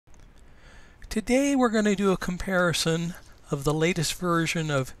Today we're going to do a comparison of the latest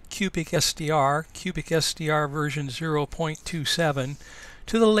version of CubicSDR version 0.27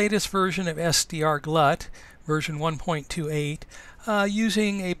 to the latest version of SdrGlut version 1.28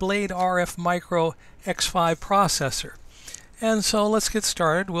 using a bladeRF micro xa5 processor. And so let's get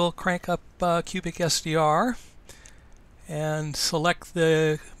started. We'll crank up CubicSDR and select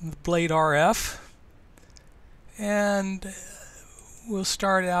the bladeRF, and we'll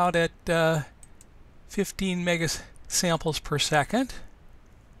start out at 15 megasamples per second.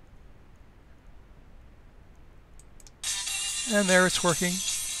 And there it's working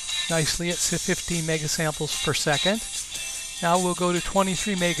nicely at 15 megasamples per second. Now we'll go to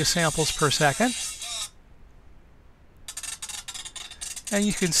 23 megasamples per second. And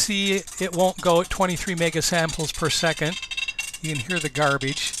you can see it won't go at 23 megasamples per second. You can hear the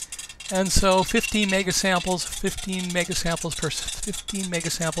garbage. And so 15 megasamples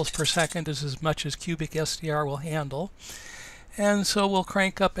per second is as much as CubicSDR will handle. And so we'll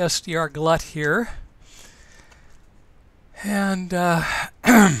crank up SdrGlut here. And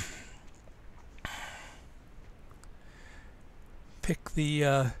pick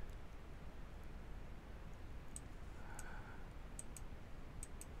the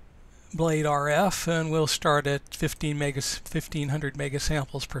bladeRF, and we'll start at 1500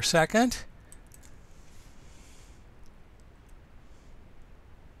 megasamples per second.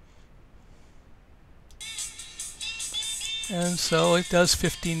 And so it does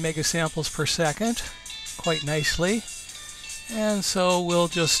 15 megasamples per second quite nicely. And so we'll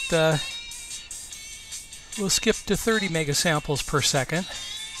just we'll skip to 30 megasamples per second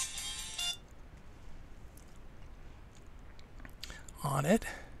on it.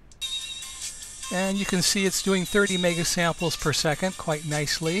 And you can see it's doing 30 megasamples per second quite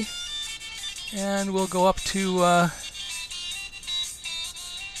nicely. And we'll go up to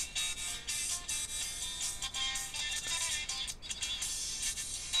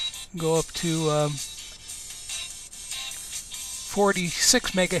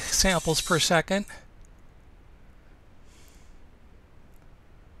 46 megasamples per second.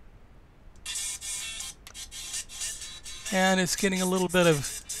 And it's getting a little bit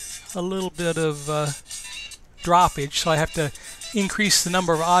of droppage, so I have to increase the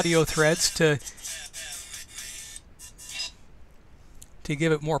number of audio threads to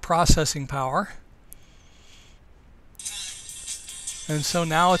give it more processing power. And so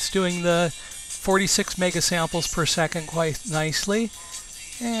now it's doing the 46 megasamples per second quite nicely.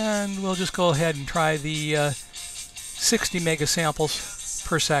 And we'll just go ahead and try the 60 megasamples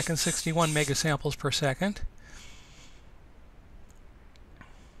per second, 61 megasamples per second.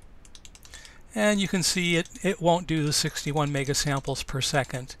 And you can see it won't do the 61 megasamples per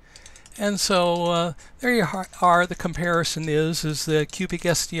second. And so there you are. The comparison is the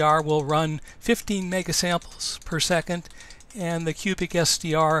CubicSDR will run 15 megasamples per second, and the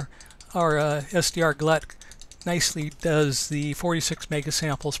CubicSDR or SdrGlut nicely does the 46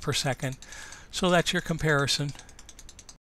 megasamples per second. So that's your comparison.